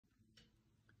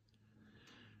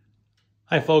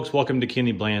Hi folks, welcome to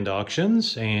Kenny Bland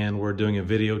Auctions, and we're doing a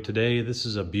video today. This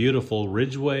is a beautiful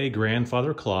Ridgeway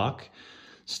grandfather clock.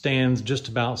 Stands just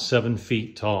about 7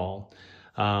 feet tall.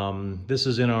 This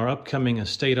is in our upcoming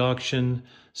estate auction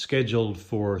scheduled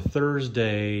for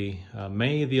Thursday,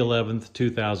 May the 11th,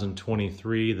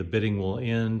 2023. The bidding will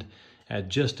end at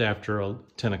just after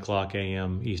 10 o'clock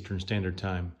a.m. Eastern Standard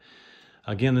Time.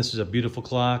 Again, this is a beautiful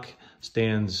clock.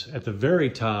 Stands at the very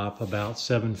top about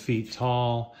 7 feet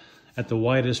tall. At the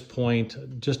widest point,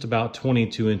 just about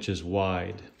 22 inches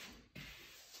wide.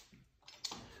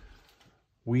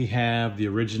 We have the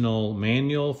original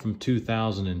manual from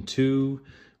 2002.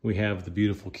 We have the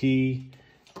beautiful key,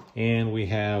 and we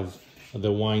have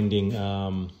the winding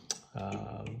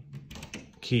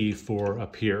key for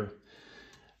up here.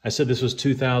 I said this was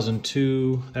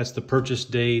 2002. That's the purchase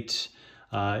date.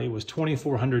 It was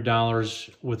 $2,400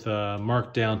 with a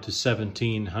markdown to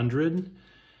 $1,700.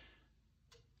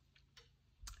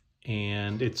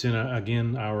 And it's in,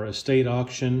 again, our estate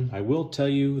auction. I will tell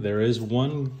you there is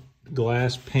one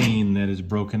glass pane that is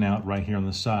broken out right here on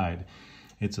the side.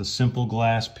 It's a simple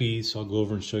glass piece. I'll go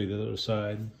over and show you the other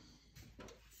side.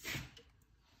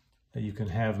 That you can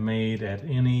have made at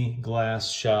any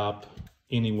glass shop,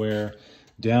 anywhere.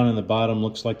 Down in the bottom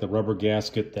looks like the rubber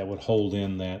gasket that would hold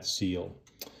in that seal.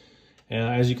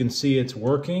 And as you can see, it's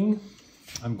working.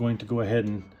 I'm going to go ahead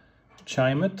and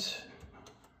chime it.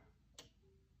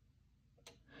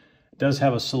 Does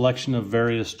have a selection of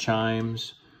various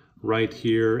chimes right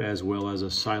here, as well as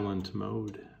a silent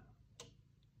mode.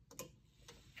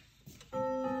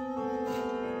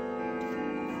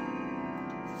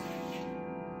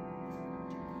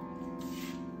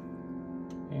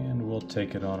 And we'll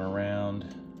take it on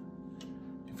around.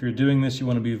 If you're doing this, you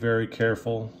want to be very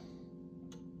careful.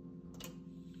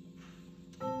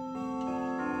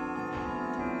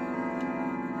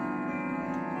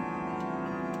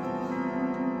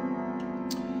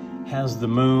 Has the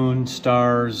moon,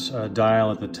 stars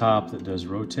dial at the top that does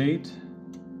rotate.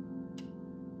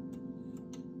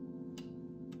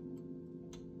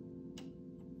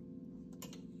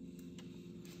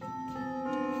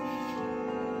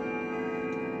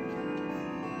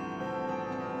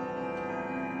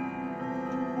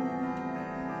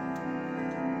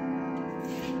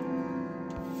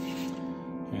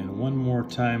 And one more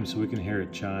time so we can hear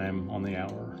it chime on the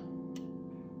hour.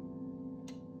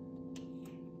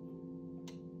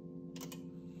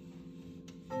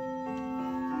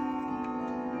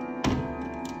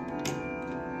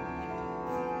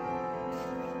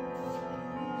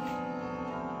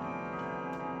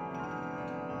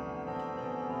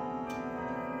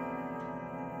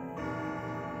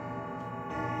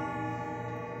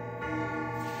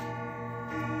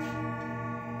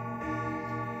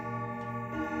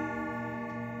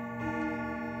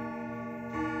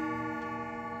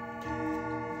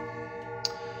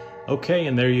 Okay,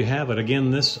 and there you have it.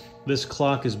 Again, this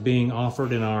clock is being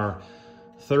offered in our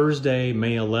Thursday,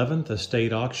 May 11th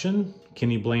estate auction,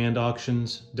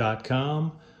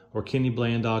 kennyblandauctions.com or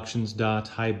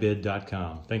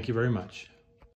kennyblandauctions.highbid.com. Thank you very much.